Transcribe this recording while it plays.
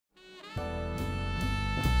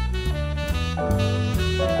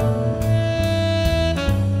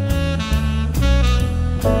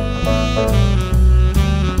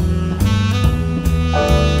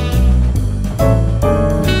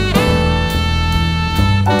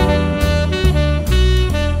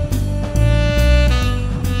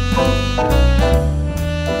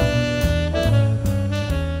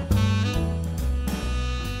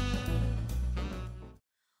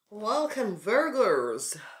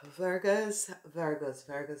Virgos, Virgos,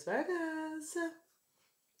 Virgos, Virgos.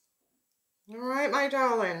 All right, my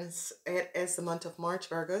darlings. It is the month of March,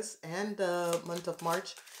 Virgos, and the month of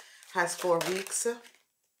March has 4 weeks.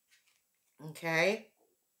 Okay.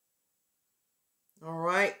 All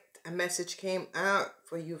right. A message came out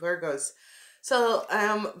for you, Virgos. So,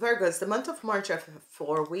 Virgos, the month of March have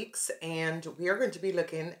 4 weeks, and we are going to be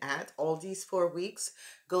looking at all these 4 weeks.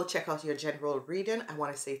 Go check out your general reading. I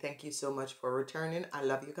want to say thank you so much for returning. I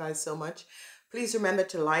love you guys so much. Please remember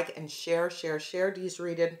to like and share these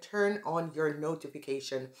readings. Turn on your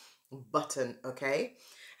notification button, okay?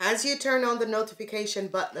 As you turn on the notification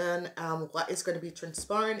button, what is going to be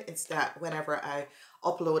transpiring is that whenever I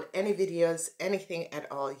upload any videos, anything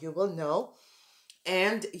at all, you will know.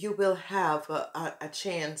 And you will have a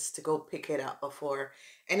chance to go pick it up before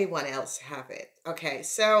anyone else have it. Okay,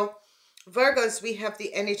 so Virgos, we have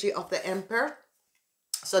the energy of the Emperor.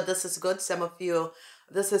 So this is good. Some of you,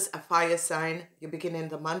 this is a fire sign. You're beginning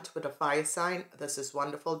the month with a fire sign. This is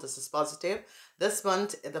wonderful. This is positive. This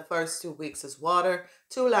month, the first 2 weeks is water.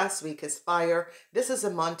 2 last week is fire. This is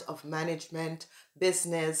a month of management,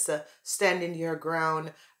 business, standing your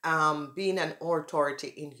ground, being an authority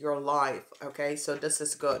in your life. Okay, so this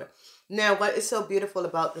is good. Now, what is so beautiful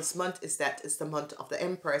about this month is that it's the month of the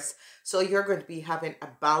Empress. So you're going to be having a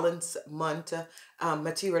balanced month,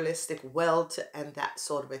 materialistic wealth, and that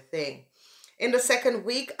sort of a thing. In the second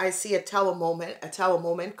week, I see a tower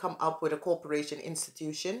moment come up with a corporation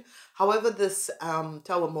institution. However, this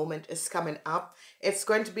tower moment is coming up. It's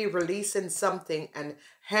going to be releasing something and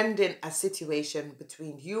handing a situation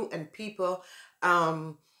between you and people,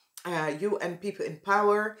 in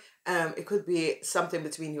power. It could be something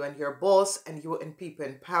between you and your boss and you and people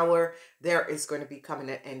in power. There is going to be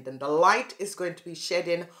coming an end, and the light is going to be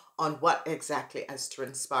shedding on what exactly has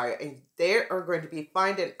transpired, and they are going to be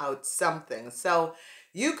finding out something. So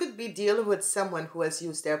you could be dealing with someone who has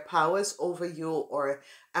used their powers over you, or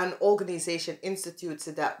an organization institute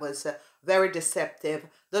that was very deceptive.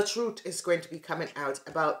 The truth is going to be coming out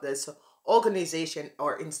about this organization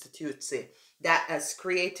or institute that has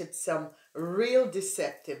created some real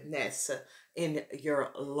deceptiveness in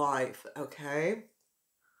your life. Okay,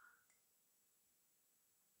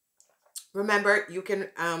 remember, you can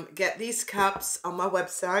get these cups on my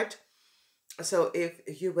website. So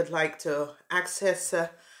if you would like to access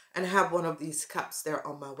and have one of these cups, there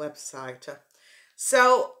on my website.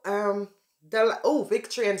 So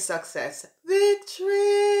victory and success.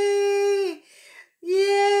 Victory!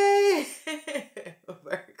 Yay!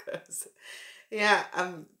 Virgos. Yeah,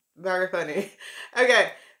 very funny.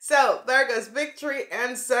 Okay, so Virgos, victory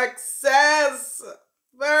and success.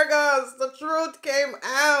 Virgos, the truth came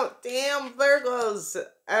out. Damn, Virgos.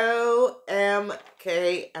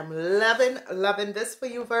 OMK. I'm loving this for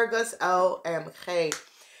you, Virgos. OMK.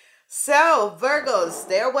 So, Virgos,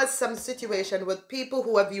 there was some situation with people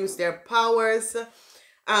who have used their powers,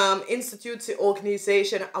 institutes,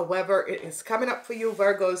 organization. However, it is coming up for you,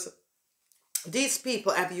 Virgos. These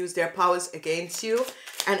people have used their powers against you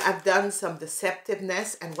and have done some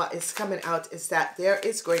deceptiveness. And what is coming out is that there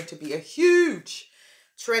is going to be a huge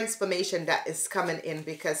transformation that is coming in,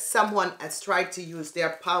 because someone has tried to use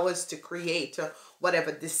their powers to create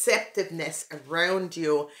whatever deceptiveness around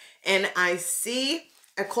you. And I see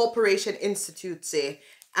a corporation institute,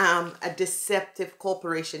 a deceptive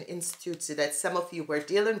corporation institute that some of you were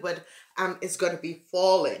dealing with is going to be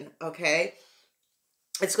falling. Okay,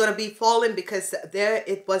 it's going to be falling because there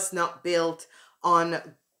it was not built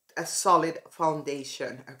on a solid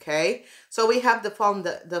foundation. Okay, so we have the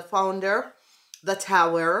founder, the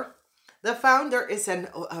tower. The founder is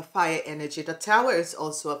a fire energy. The tower is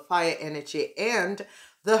also a fire energy, and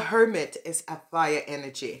the hermit is a fire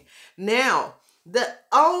energy. Now, the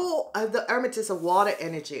hermit is a water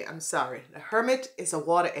energy. I'm sorry. The hermit is a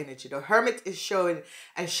water energy. The hermit is showing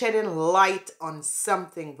and shedding light on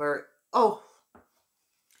something very,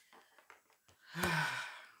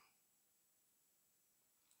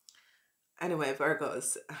 anyway,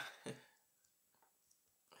 Virgos.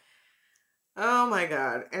 Oh my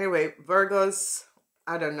God. Anyway, Virgos,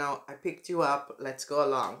 I don't know. I picked you up. Let's go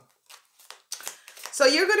along. So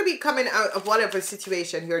you're going to be coming out of whatever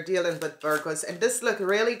situation you're dealing with, Virgos. And this looked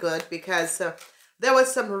really good because there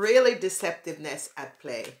was some really deceptiveness at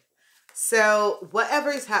play. So whatever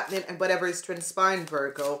is happening and whatever is transpiring,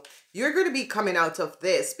 Virgo, you're going to be coming out of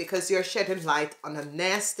this because you're shedding light on a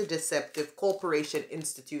nasty, deceptive corporation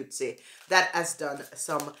institute that has done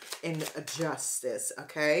some injustice.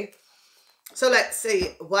 Okay. So let's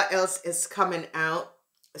see what else is coming out.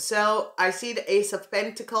 So I see the Ace of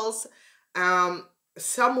Pentacles.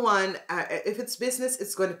 Someone, if it's business,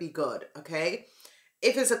 it's going to be good. Okay.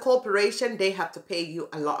 If it's a corporation, they have to pay you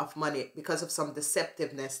a lot of money because of some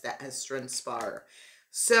deceptiveness that has transpired.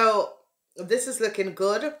 So this is looking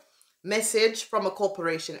good. Message from a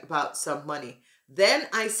corporation about some money. Then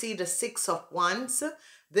I see the Six of Wands.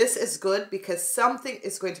 This is good because something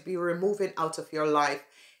is going to be removing out of your life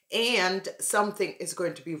and something is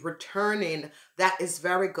going to be returning. That is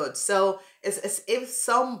very good. So it's as if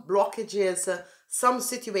some blockages, some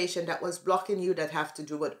situation that was blocking you that have to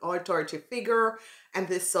do with authority figure and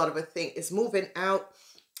this sort of a thing is moving out.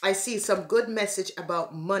 I see some good message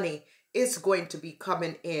about money is going to be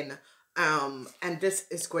coming in, and this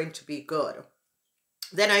is going to be good.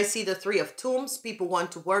 Then I see the Three of Tombs. People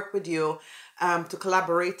want to work with you, to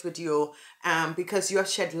collaborate with you, because you have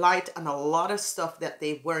shed light on a lot of stuff that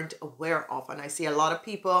they weren't aware of. And I see a lot of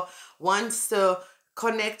people wants to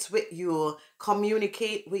connect with you,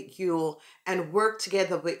 communicate with you, and work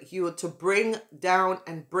together with you to bring down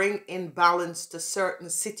and bring in balance to certain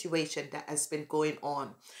situation that has been going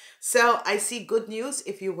on. So I see good news.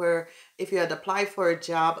 If you had applied for a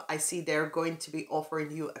job, I see they're going to be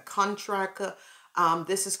offering you a contract.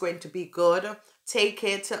 This is going to be good. Take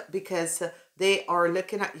it because they are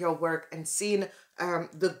looking at your work and seeing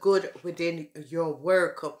the good within your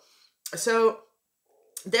work. So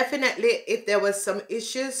definitely, if there was some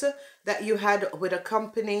issues that you had with a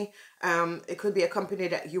company, it could be a company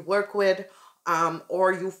that you work with,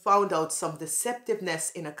 or you found out some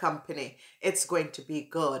deceptiveness in a company, it's going to be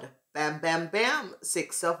good. Bam, bam, bam.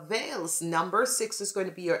 Six of Veils. Number 6 is going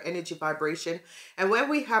to be your energy vibration. And when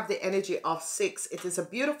we have the energy of 6, it is a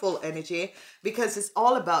beautiful energy because it's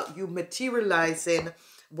all about you materializing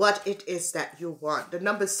what it is that you want. The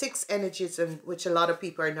number 6 energies, in which a lot of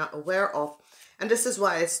people are not aware of. And this is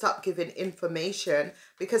why I stopped giving information,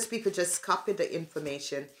 because people just copy the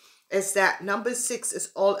information, is that number 6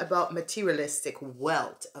 is all about materialistic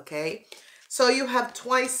wealth, okay? So you have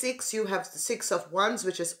twice 6, you have the Six of Wands,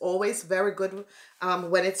 which is always very good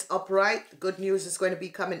when it's upright. Good news is going to be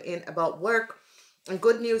coming in about work, and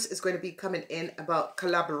good news is going to be coming in about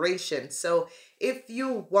collaboration. So if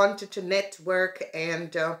you wanted to network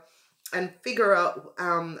and figure out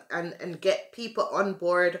and get people on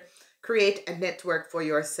board, create a network for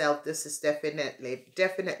yourself, this is definitely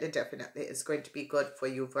is going to be good for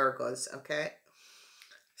you, Virgos, okay?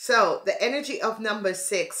 So the energy of number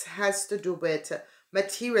 6 has to do with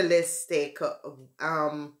materialistic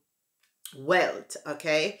wealth,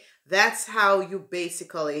 okay? That's how you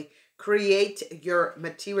basically create your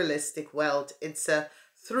materialistic wealth. It's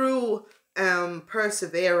through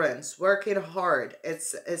perseverance, working hard.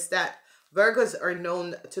 It's that Virgos are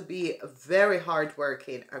known to be very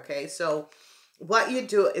hardworking, okay? So what you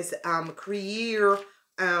do is create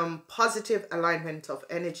positive alignment of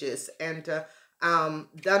energies and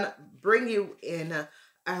then bring you in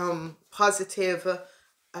positive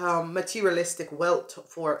materialistic wealth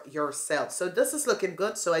for yourself. So this is looking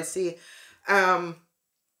good. So I see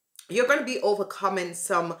you're going to be overcoming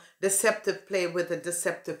some deceptive play with a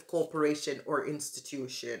deceptive corporation or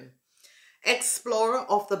institution. Explorer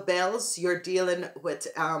of the Bells, you're dealing with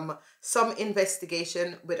some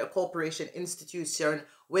investigation with a corporation institution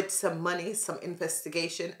with some money, some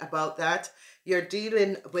investigation about that. You're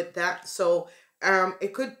dealing with that. So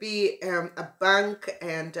it could be a bank,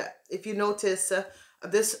 and if you notice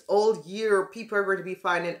this old year, people are going to be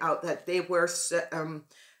finding out that they were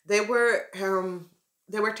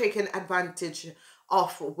taken advantage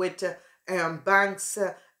of with banks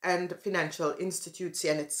and financial institutes,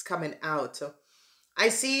 and it's coming out. I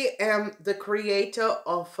see the creator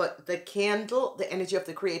of the candle, the energy of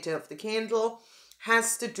the creator of the candle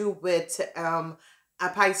has to do with a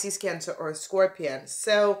Pisces, Cancer, or a Scorpion.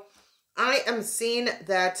 So I am seeing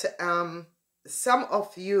that some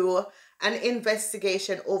of you, an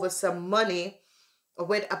investigation over some money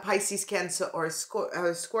with a Pisces, Cancer, or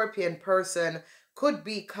a Scorpion person could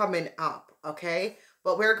be coming up, okay?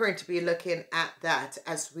 But we're going to be looking at that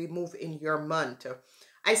as we move in your month.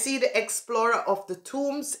 I see the Explorer of the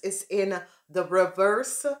Tombs is in the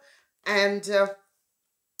reverse, and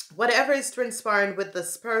whatever is transpiring with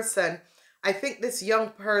this person, I think this young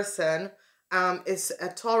person is a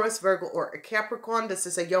Taurus, Virgo, or a Capricorn. This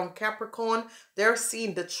is a young Capricorn. They're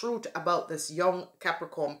seeing the truth about this young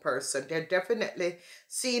Capricorn person. They're definitely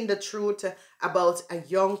seeing the truth about a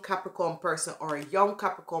young Capricorn person, or a young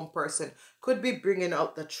Capricorn person could be bringing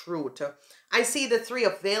out the truth. I see the Three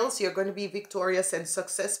of Veils. You're going to be victorious and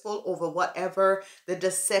successful over whatever the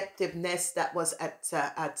deceptiveness that was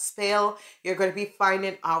at spell. You're going to be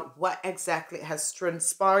finding out what exactly has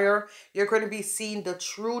transpired. You're going to be seeing the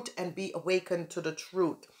truth and be awakened to the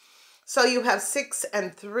truth. So you have 6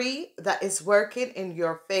 and 3 that is working in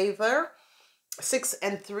your favor. 6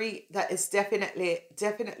 and 3, that is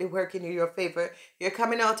definitely working in your favor. You're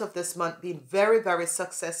coming out of this month being very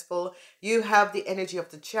successful. You have the energy of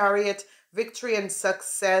the Chariot, victory and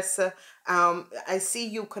success. I see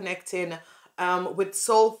you connecting with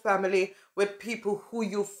soul family, with people who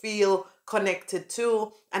you feel connected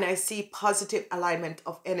to, and I see positive alignment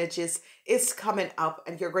of energies is coming up,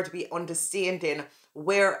 and you're going to be understanding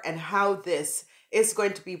where and how this is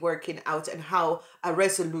going to be working out and how a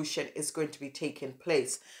resolution is going to be taking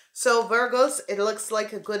place. So Virgos, it looks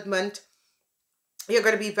like a good month. You're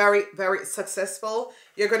going to be very successful.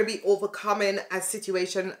 You're going to be overcoming a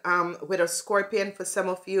situation with a Scorpion for some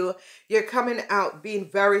of you. You're coming out being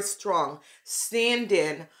very strong,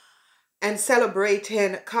 standing and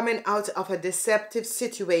celebrating, coming out of a deceptive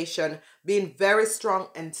situation, being very strong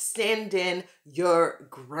and standing your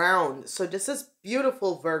ground. So this is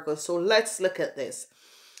beautiful, Virgo. So let's look at this.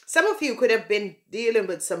 Some of you could have been dealing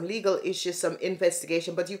with some legal issues, some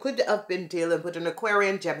investigation, but you could have been dealing with an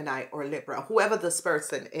Aquarian, Gemini, or Libra, whoever this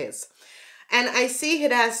person is. And I see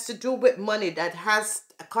it has to do with money that has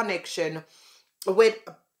a connection with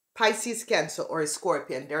Pisces, Cancer, or a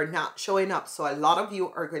Scorpion. They're not showing up. So a lot of you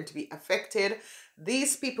are going to be affected.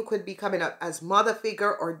 These people could be coming up as mother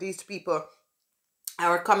figure, or these people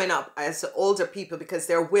are coming up as older people because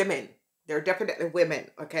they're women. They're definitely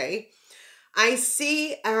women, okay? I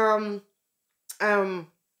see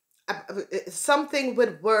something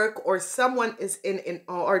with work, or someone is in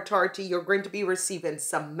authority. You're going to be receiving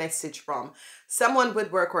some message from someone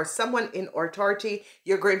with work, or someone in authority.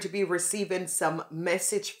 You're going to be receiving some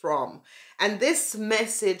message from, and this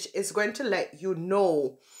message is going to let you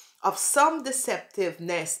know of some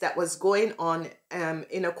deceptiveness that was going on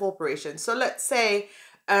in a corporation. So let's say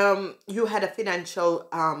you had a financial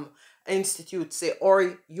institute, say,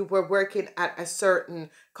 or you were working at a certain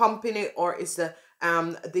company, or is the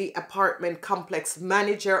apartment complex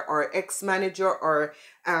manager or ex-manager, or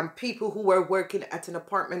people who were working at an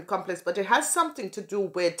apartment complex, but it has something to do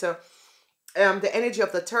with the energy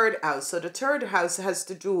of the third house. So the third house has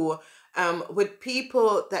to do with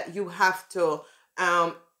people that you have to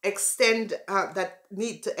extend, that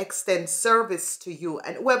need to extend service to you,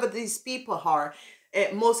 and whoever these people are.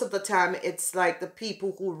 Most of the time, it's like the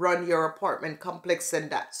people who run your apartment complex and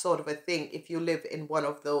that sort of a thing, if you live in one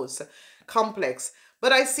of those complex.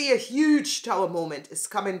 But I see a huge tower moment is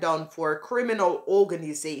coming down for a criminal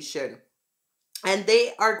organization. And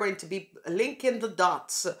they are going to be linking the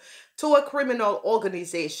dots to a criminal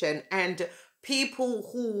organization and people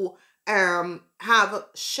who have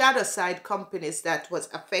shadow side companies that was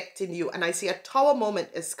affecting you. And I see a tower moment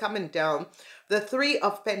is coming down, the 3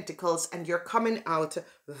 of Pentacles, and you're coming out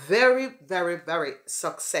very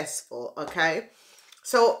successful, okay?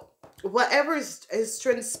 So whatever is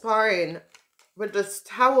transpiring with this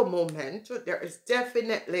tower moment, there is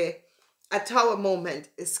definitely a tower moment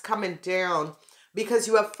is coming down, because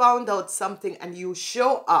you have found out something and you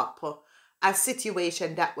show up a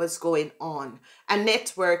situation that was going on, a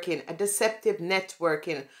networking, a deceptive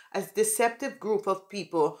networking, a deceptive group of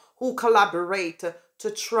people who collaborate to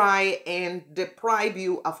try and deprive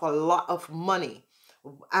you of a lot of money.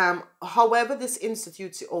 However this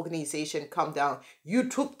institute's organization come down, you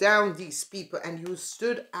took down these people and you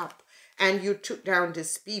stood up and you took down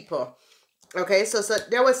these people. Okay, so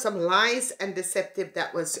there was some lies and deceptive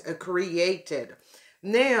that was created.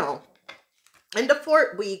 Now, in the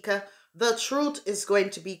 4th week, the truth is going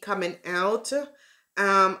to be coming out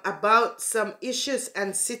about some issues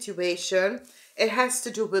and situation. It has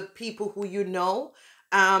to do with people who you know.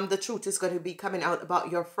 The truth is going to be coming out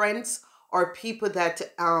about your friends or people that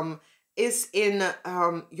is in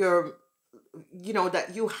your, you know,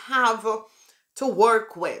 that you have to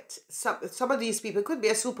work with. Some of these people, it could be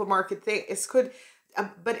a supermarket thing, it could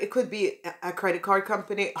but it could be a credit card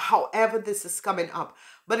company. However this is coming up,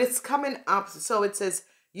 but it's coming up. So it says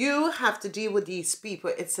you have to deal with these people.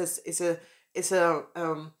 It says it's a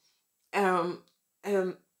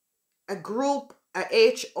group,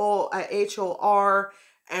 a HOR,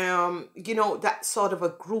 you know, that sort of a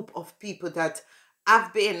group of people that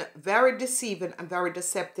have been very deceiving and very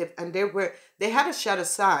deceptive, and they had a shadow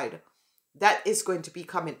side that is going to be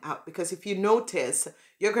coming out. Because if you notice,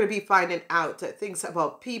 you're going to be finding out things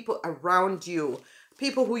about people around you,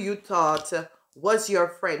 people who you thought was your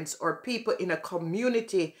friends, or people in a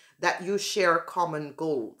community that you share common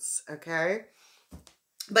goals, okay?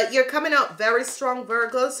 But you're coming out very strong,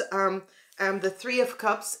 Virgos. The 3 of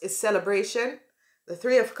Cups is celebration. The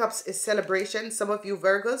 3 of Cups is celebration. Some of you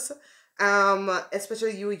Virgos,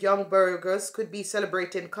 especially you young Virgos, could be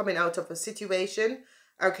celebrating coming out of a situation,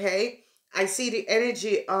 okay? I see the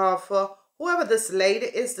energy of whoever this lady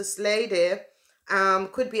is. This lady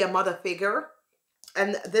could be a mother figure.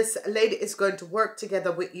 And this lady is going to work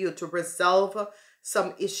together with you to resolve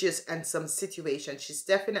some issues and some situations. She's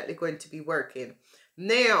definitely going to be working.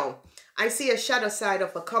 Now, I see a shadow side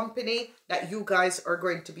of a company that you guys are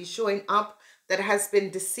going to be showing up that has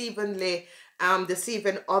been deceiving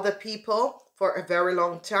other people for a very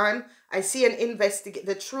long time. I see an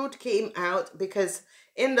the truth came out because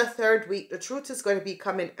in the third week, the truth is going to be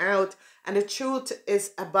coming out, and the truth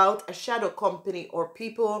is about a shadow company or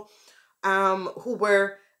people who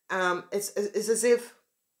were it's as if,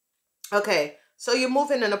 okay, so you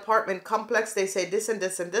move in an apartment complex, they say this and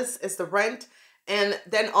this and this is the rent, and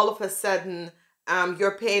then all of a sudden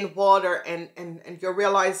you're paying water and you're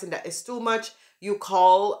realizing that it's too much. You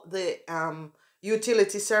call the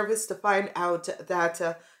utility service to find out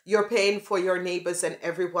that you're paying for your neighbors and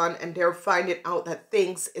everyone, and they're finding out that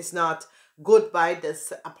things is not good by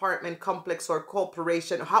this apartment complex or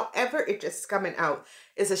corporation. However it is coming out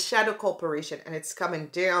is a shadow corporation, and it's coming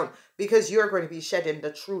down because you're going to be shedding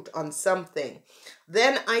the truth on something.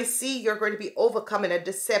 Then I see you're going to be overcoming a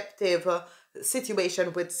deceptive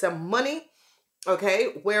situation with some money,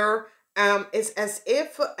 okay, where it's as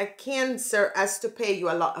if a Cancer has to pay you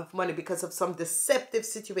a lot of money because of some deceptive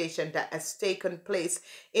situation that has taken place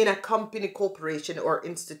in a company, corporation, or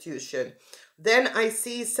institution. Then I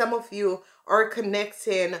see some of you are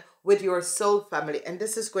connecting with your soul family, and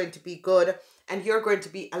this is going to be good, and you're going to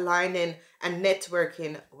be aligning and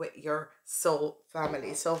networking with your soul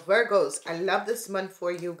family. So Virgos, I love this month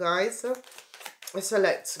for you guys. So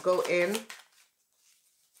let's go in.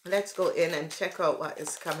 Let's go in and check out what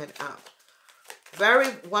is coming up. Very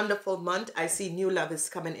wonderful month. I see new love is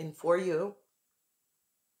coming in for you.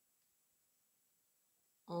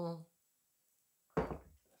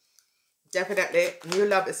 Definitely new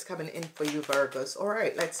love is coming in for you, Virgos. All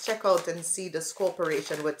right, let's check out and see this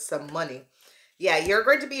corporation with some money. Yeah, you're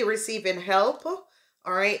going to be receiving help.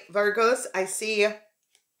 All right, Virgos, I see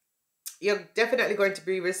you're definitely going to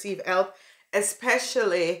be receive help,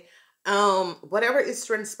 especially whatever is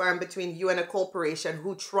transpiring between you and a corporation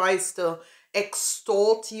who tries to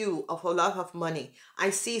extort you of a lot of money.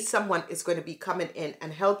 I see someone is going to be coming in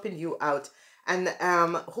and helping you out, and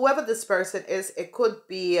whoever this person is, it could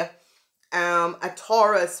be a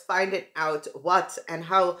Taurus finding out what and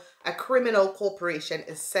how a criminal corporation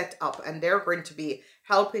is set up, and they're going to be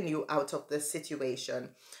helping you out of this situation.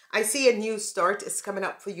 I see a new start is coming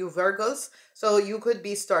up for you, Virgos. So you could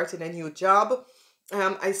be starting a new job.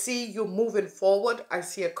 I see you moving forward. I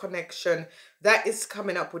see a connection that is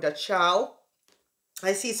coming up with a child.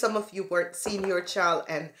 I see some of you weren't seeing your child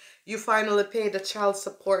and you finally paid the child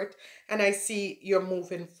support, and I see you're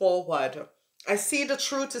moving forward. I see the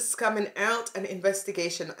truth is coming out, an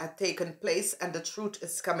investigation had taken place and the truth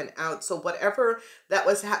is coming out. So whatever that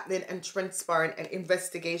was happening and transpiring, an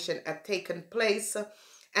investigation had taken place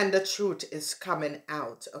and the truth is coming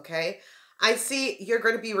out, okay? I see you're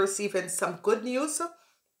going to be receiving some good news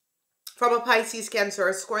from a Pisces, Cancer,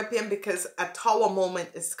 or Scorpion, because a Tower moment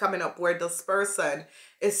is coming up where this person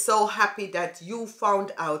is so happy that you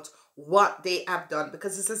found out what they have done,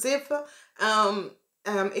 because it's as if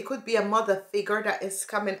it could be a mother figure that is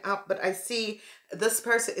coming up, but I see this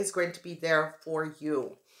person is going to be there for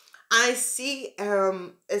you. I see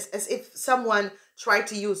as if someone tried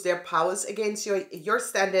to use their powers against you. You're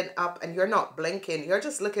standing up and you're not blinking. You're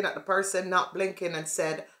just looking at the person, not blinking, and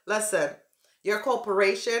said, listen, your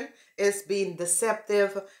corporation is being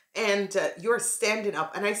deceptive, and you're standing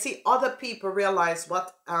up. And I see other people realize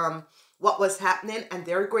what was happening, and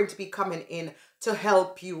they're going to be coming in to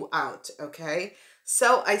help you out, okay?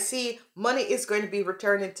 So I see money is going to be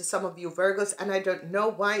returning to some of you, Virgos, and I don't know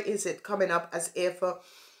why is it coming up as if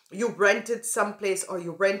you rented someplace or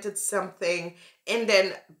you rented something, and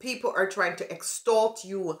then people are trying to extort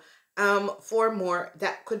you for more.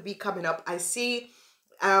 That could be coming up. I see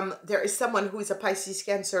there is someone who is a Pisces,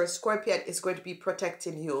 Cancer, Scorpion is going to be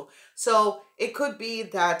protecting you. So it could be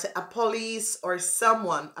that a police or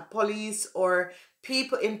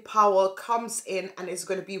people in power comes in and is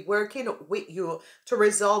going to be working with you to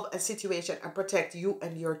resolve a situation and protect you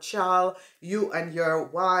and your child, you and your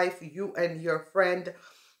wife, you and your friend.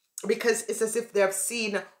 Because it's as if they've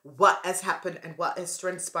seen what has happened and what has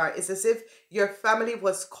transpired. It's as if your family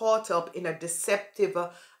was caught up in a deceptive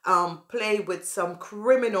play with some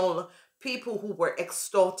criminal people who were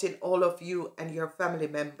extorting all of you and your family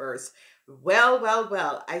members. Well, well,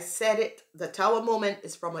 well, I said it. The Tower moment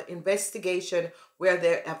is from an investigation where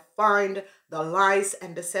they have found the lies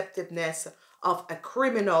and deceptiveness of a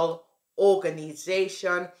criminal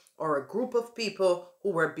organization or a group of people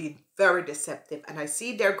who were being very deceptive. And I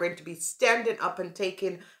see they're going to be standing up and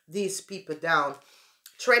taking these people down.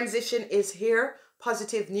 Transition is here.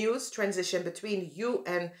 Positive news. Transition between you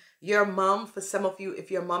and your mom. For some of you,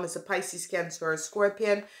 if your mom is a Pisces, Cancer, or a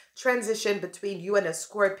Scorpion, transition between you and a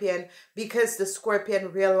Scorpion, because the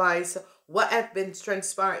Scorpion realized what had been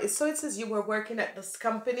transpired. So it says you were working at this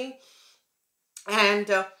company, and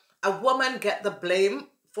a woman get the blame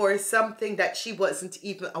for something that she wasn't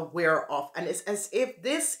even aware of. And it's as if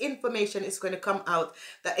this information is going to come out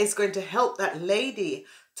that is going to help that lady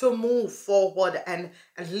to move forward and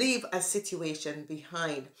leave a situation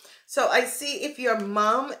behind. So I see if your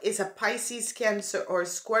mom is a Pisces, Cancer, or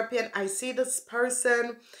Scorpion, I see this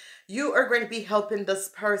person, you are going to be helping this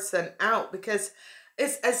person out, because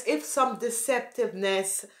it's as if some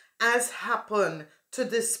deceptiveness has happened to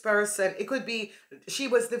this person. It could be she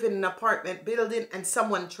was living in an apartment building and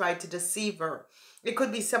someone tried to deceive her. It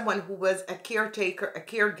could be someone who was a caretaker, a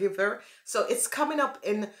caregiver. So it's coming up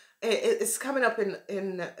in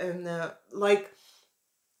like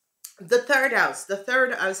the third house. The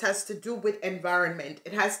third house has to do with environment.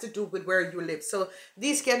 It has to do with where you live. So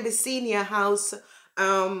these can be senior house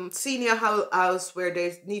where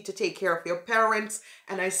they need to take care of your parents.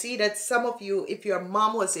 And I see that some of you, if your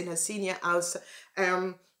mom was in a senior house,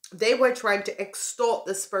 they were trying to extort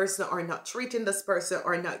this person, or not treating this person,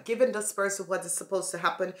 or not giving this person what is supposed to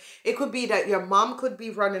happen. It could be that your mom could be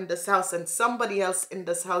running this house and somebody else in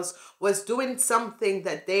this house was doing something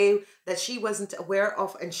that she wasn't aware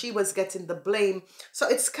of, and she was getting the blame. So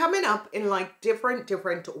it's coming up in like different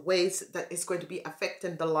ways that is going to be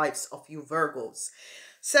affecting the lives of you Virgos.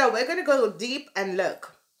 So we're going to go deep and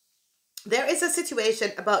look. There is a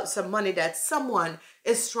situation about some money that someone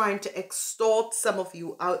is trying to extort some of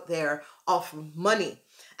you out there of money.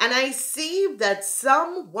 And I see that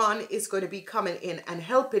someone is going to be coming in and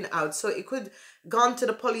helping out. So it could gone to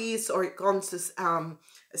the police, or it gone to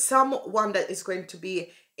someone that is going to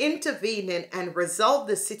be intervening and resolve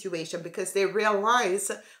the situation, because they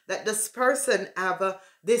realize that this person have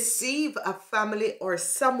deceived a family or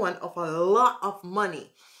someone of a lot of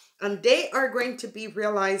money. And they are going to be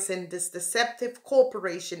realizing this deceptive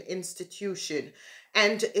corporation institution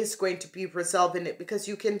and is going to be resolving it, because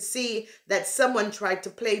you can see that someone tried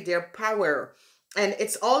to play their power. And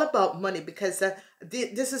it's all about money, because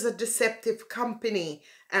this is a deceptive company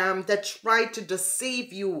that tried to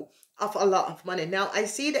deceive you of a lot of money. Now, I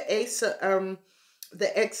see the ace, the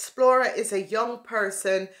explorer is a young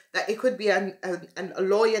person, that it could be a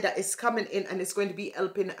lawyer that is coming in and is going to be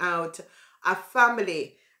helping out a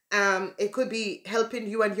family. It could be helping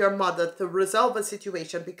you and your mother to resolve a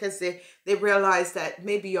situation, because they realize that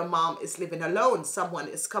maybe your mom is living alone. Someone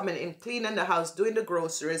is coming in, cleaning the house, doing the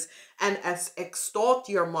groceries, and extort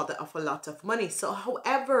your mother of a lot of money. So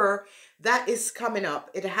however that is coming up,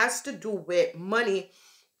 it has to do with money,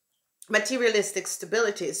 materialistic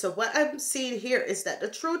stability. So what I'm seeing here is that the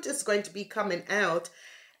truth is going to be coming out,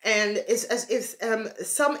 and it's as if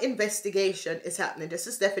some investigation is happening. This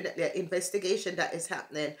is definitely an investigation that is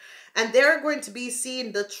happening, and they're going to be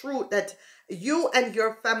seeing the truth that you and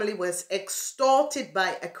your family was extorted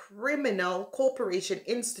by a criminal corporation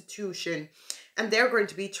institution, and they're going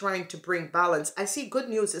to be trying to bring balance. I see good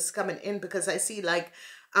news is coming in, because I see like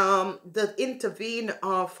the intervene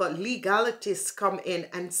of legalities come in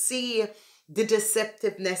and see the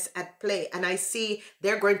deceptiveness at play. And I see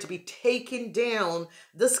they're going to be taking down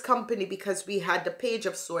this company, because we had the Page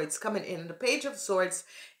of Swords coming in. The Page of Swords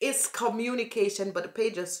is communication, but the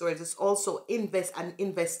Page of Swords is also an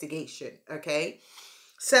investigation. Okay,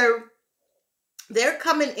 so they're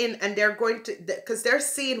coming in and they're going to, because they're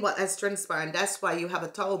seeing what has transpired. That's why you have a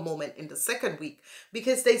Tower moment in the second week,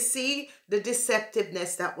 because they see the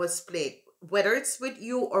deceptiveness that was played, whether it's with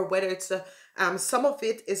you or whether it's some of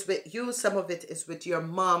it is with you, some of it is with your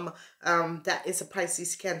mom, that is a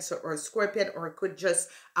Pisces, Cancer, or a Scorpion, or it could just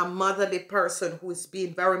a motherly person who is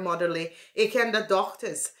being very motherly. It can the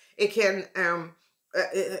doctors, it can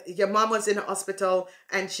your mom was in a hospital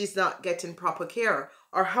and she's not getting proper care,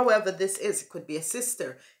 or however this is. It could be a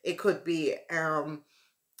sister, it could be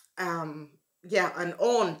yeah, an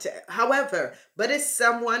aunt, however, but it's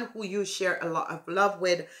someone who you share a lot of love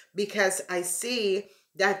with, because I see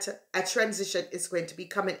that a transition is going to be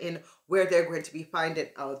coming in where they're going to be finding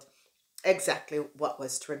out exactly what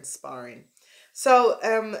was transpiring. So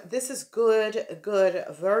this is good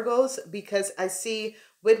Virgos, because I see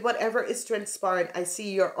with whatever is transpiring, I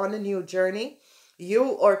see you're on a new journey.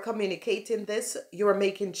 You are communicating this, you are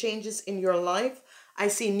making changes in your life. I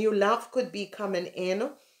see new love could be coming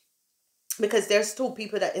in. because there's two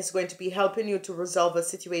people that is going to be helping you to resolve a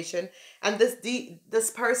situation, and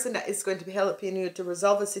this person that is going to be helping you to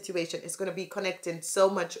resolve a situation is going to be connecting so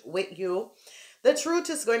much with you. The truth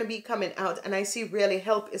is going to be coming out, and I see really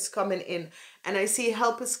help is coming in, and I see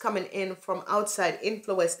help is coming in from outside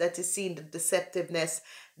influence that is seeing the deceptiveness.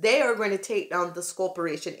 They are going to take down this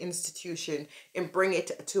corporation institution and bring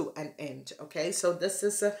it to an end. Okay, so this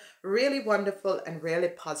is really wonderful and really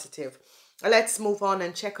positive. Let's move on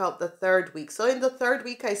and check out the third week. So in the third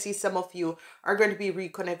week, I see some of you are going to be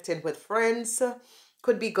reconnecting with friends,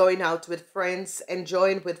 could be going out with friends,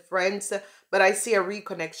 enjoying with friends, but I see a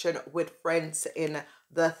reconnection with friends in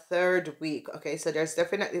the third week. Okay, so there's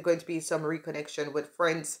definitely going to be some reconnection with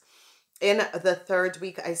friends in the third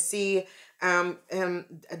week. I see a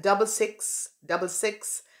double six.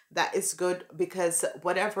 That is good, because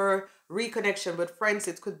whatever reconnection with friends,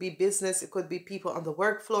 it could be business, it could be people on the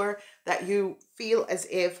work floor that you feel as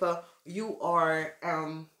if you are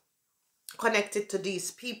connected to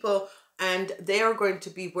these people and they are going to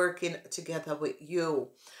be working together with you.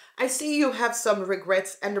 I see you have some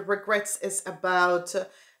regrets, and the regrets is about,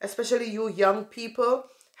 especially you young people,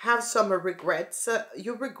 have some regrets.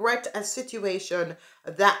 You regret a situation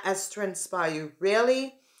that has transpired. You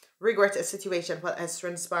really regret a situation what has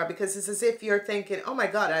transpired, because it's as if you're thinking, oh my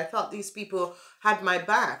God, I thought these people had my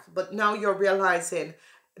back, but now you're realizing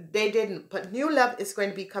they didn't. But new love is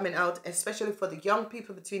going to be coming out, especially for the young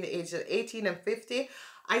people between the ages of 18 and 50.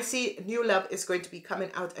 I see new love is going to be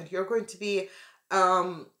coming out, and you're going to be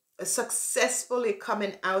successfully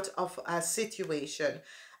coming out of a situation.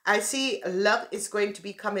 I see love is going to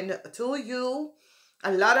be coming to you.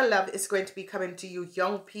 A lot of love is going to be coming to you,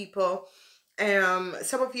 young people.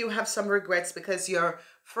 Some of you have some regrets because your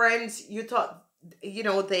friends, you thought, you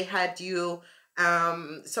know, they had you.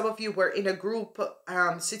 Some of you were in a group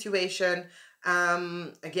situation,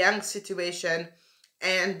 a gang situation,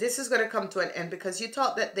 and this is going to come to an end because you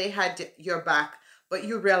thought that they had your back, but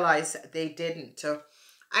you realize they didn't.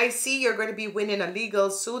 I see you're going to be winning a legal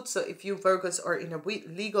suit. So if you Virgos are in a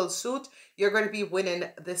legal suit, you're going to be winning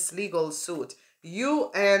this legal suit. You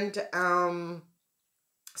and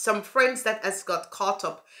some friends that has got caught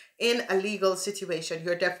up in a legal situation,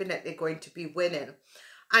 you're definitely going to be winning.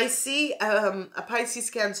 I see a Pisces,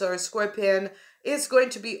 Cancer, or Scorpion is going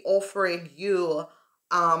to be offering you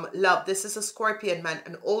love. This is a Scorpion man,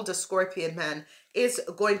 an older Scorpion man is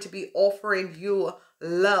going to be offering you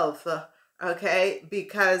love, okay?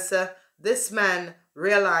 Because this man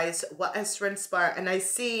realized what has transpired, and I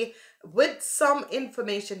see with some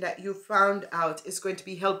information that you found out is going to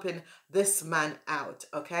be helping this man out,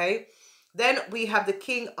 okay? Then we have the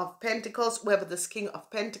King of Pentacles. Whoever this King of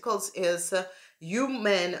Pentacles is, you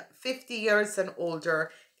men 50 years and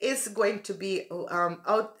older is going to be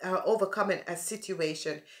overcoming a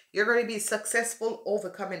situation. You're going to be successful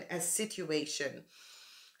overcoming a situation.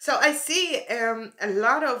 So I see a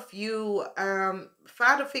lot of you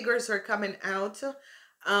father figures are coming out.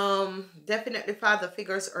 Definitely father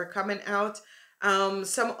figures are coming out.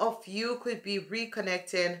 Some of you could be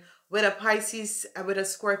reconnecting with a Pisces, with a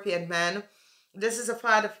Scorpion man. This is a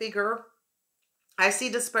father figure. I see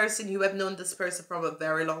this person, you have known this person from a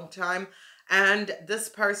very long time, and this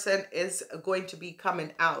person is going to be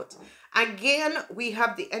coming out. Again, we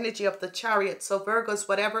have the energy of the Chariot. So Virgos,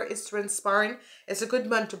 whatever is transpiring, it's a good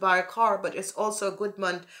month to buy a car, but it's also a good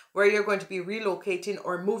month where you're going to be relocating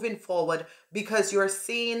or moving forward, because you're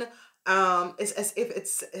seeing it's as if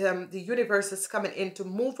it's the universe is coming in to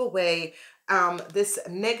move away this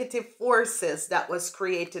negative forces that was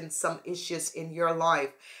creating some issues in your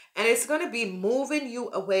life. And it's going to be moving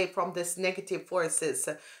you away from this negative forces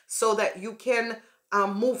so that you can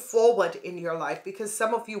move forward in your life, because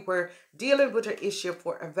some of you were dealing with an issue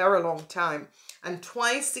for a very long time. And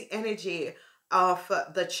twice the energy of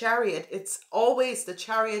the Chariot, the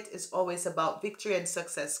Chariot is always about victory and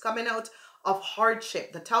success, coming out of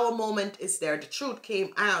hardship. The Tower moment is there. The truth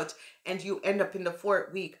came out, and you end up in the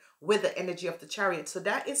fourth week with the energy of the Chariot. So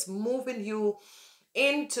that is moving you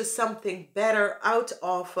into something better, out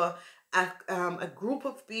of a group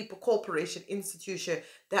of people, corporation, institution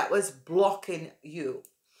that was blocking you.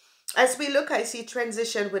 As we look, I see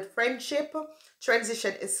transition with friendship.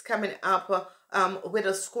 Transition is coming up with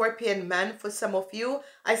a Scorpion man for some of you.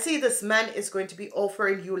 I see this man is going to be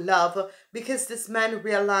offering you love, because this man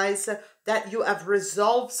realized that you have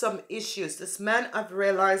resolved some issues. This man have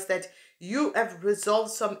realized that you have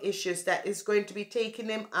resolved some issues that is going to be taking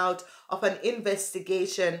him out of an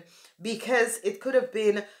investigation, because it could have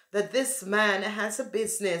been that this man has a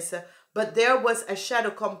business, but there was a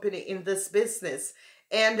shadow company in this business.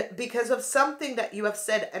 And because of something that you have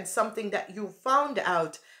said and something that you found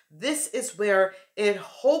out, this is where it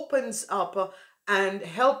opens up and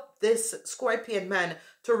help this Scorpion man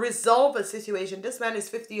to resolve a situation. This man is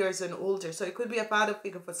 50 years and older, so it could be a father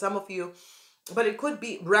figure for some of you, but it could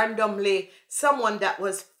be randomly someone that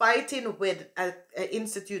was fighting with an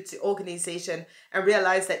institute organization and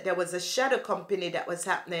realized that there was a shadow company that was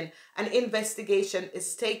happening. An investigation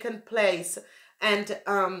is taking place, and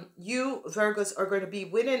you Virgos are going to be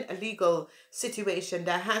winning a legal situation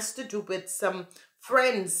that has to do with some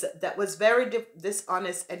friends that was very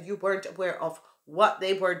dishonest and you weren't aware of what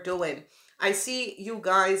they were doing. I see you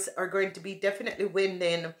guys are going to be definitely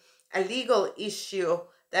winning a legal issue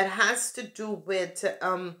that has to do with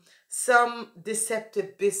some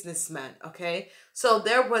deceptive businessman, okay? So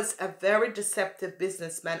there was a very deceptive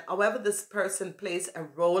businessman. However, this person plays a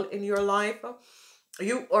role in your life,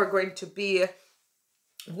 you are going to be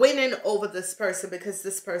winning over this person because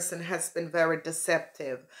this person has been very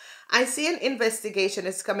deceptive. I see an investigation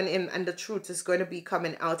is coming in and the truth is going to be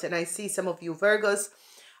coming out. And I see some of you Virgos,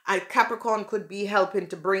 Capricorn could be helping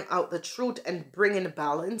to bring out the truth and bringing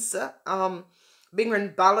balance, bringing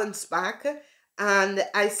balance back. And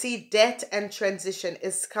I see death and transition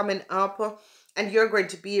is coming up, and you're going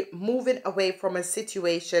to be moving away from a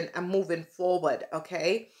situation and moving forward,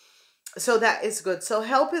 okay? So that is good. So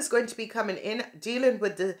help is going to be coming in, dealing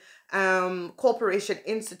with the corporation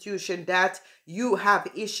institution that you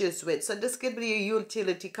have issues with. So this could be a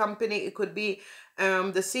utility company. It could be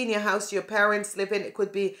the senior house your parents live in. It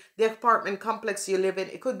could be the apartment complex you live in.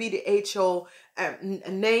 It could be the HO,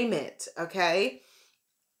 name it, okay?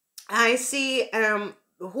 I see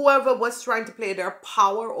whoever was trying to play their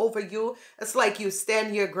power over you. It's like you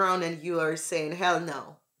stand your ground and you are saying, hell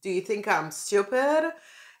no. Do you think I'm stupid?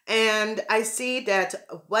 And I see that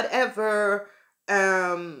whatever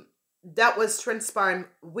that was transpiring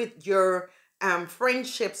with your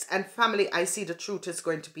friendships and family, I see the truth is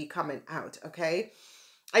going to be coming out, okay?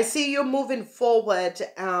 I see you moving forward,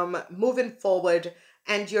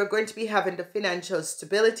 and you're going to be having the financial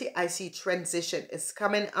stability. I see transition is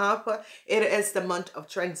coming up. It is the month of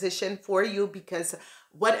transition for you because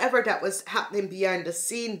whatever that was happening behind the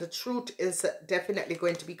scene, the truth is definitely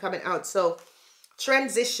going to be coming out. So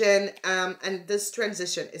transition, and this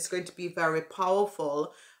transition is going to be very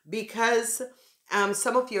powerful because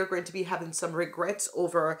some of you are going to be having some regrets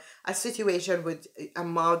over a situation with a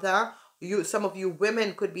mother. Some of you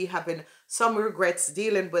women could be having some regrets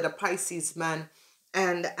dealing with a Pisces man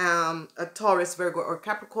and a Taurus, Virgo, or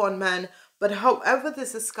Capricorn man. But however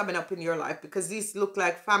this is coming up in your life, because these look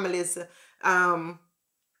like families,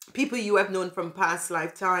 people you have known from past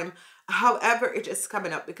lifetime. However, it is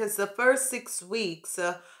coming up because the first 6 weeks,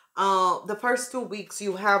 the first 2 weeks,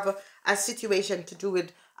 you have a situation to do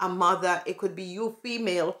with a mother. It could be you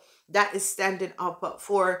female that is standing up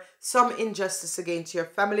for some injustice against your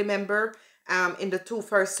family member in the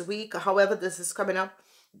first week. However, this is coming up.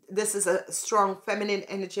 This is a strong feminine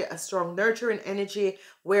energy, a strong nurturing energy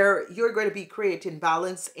where you're going to be creating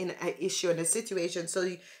balance in an issue, in a situation.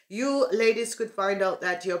 So you ladies could find out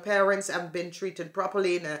that your parents haven't been treated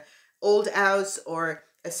properly in a old house or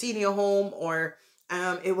a senior home, or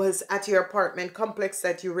it was at your apartment complex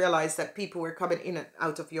that you realized that people were coming in and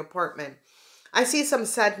out of your apartment. I see some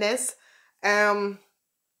sadness. Some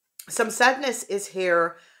sadness is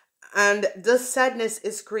here, and this sadness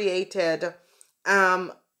is created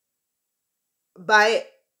by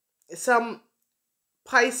some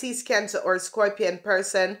Pisces, Cancer, or Scorpion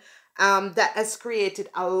person that has created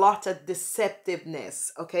a lot of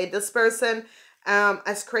deceptiveness. Okay, this person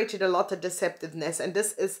has created a lot of deceptiveness, and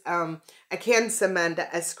this is a Cancer man that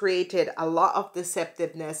has created a lot of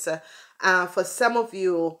deceptiveness. For some of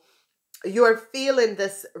you, you're feeling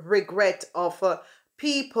this regret of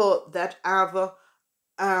people that have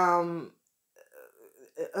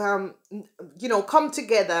come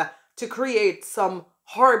together to create some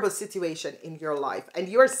horrible situation in your life, and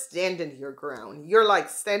you're standing your ground. You're like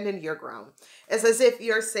standing your ground. It's as if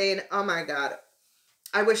you're saying, oh my God,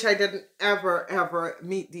 I wish I didn't ever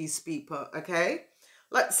meet these people, okay?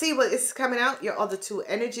 Let's see what is coming out. Your other two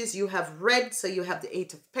energies, you have red, so you have the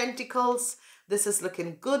 8 of Pentacles. This is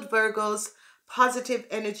looking good, Virgos. Positive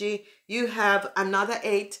energy. You have another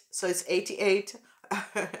 8, so it's 88.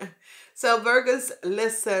 So Virgos,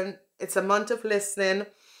 listen. It's a month of listening,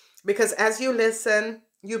 because as you listen,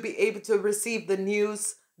 you'll be able to receive the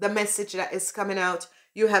news, the message that is coming out.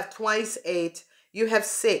 You have twice 8. You have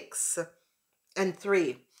 6 and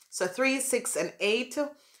 3. So 3, 6, and 8.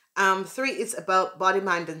 3 is about body,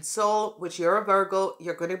 mind, and soul, which you're a Virgo.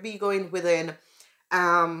 You're going to be going within.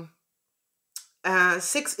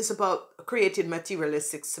 6 is about creating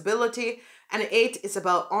materialistic stability. And 8 is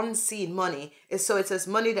about unseen money. So it says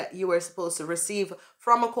money that you were supposed to receive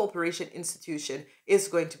from a corporation institution is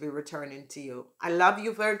going to be returning to you. I love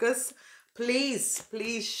you, Virgos. Please,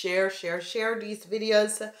 please share these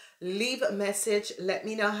videos. Leave a message. Let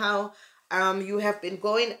me know how you have been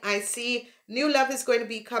going. I see new love is going to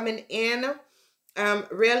be coming in.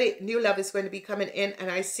 Really, new love is going to be coming in.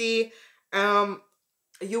 And I see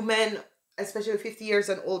you men, especially 50 years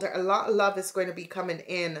and older, a lot of love is going to be coming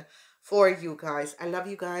in for you guys. I love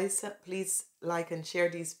you guys. Please like and share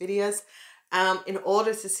these videos. In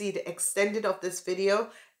order to see the extended of this video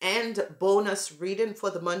and bonus reading for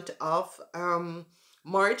the month of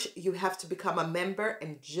March, you have to become a member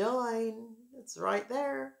and join. It's right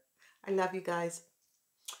there. I love you guys.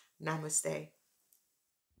 Namaste.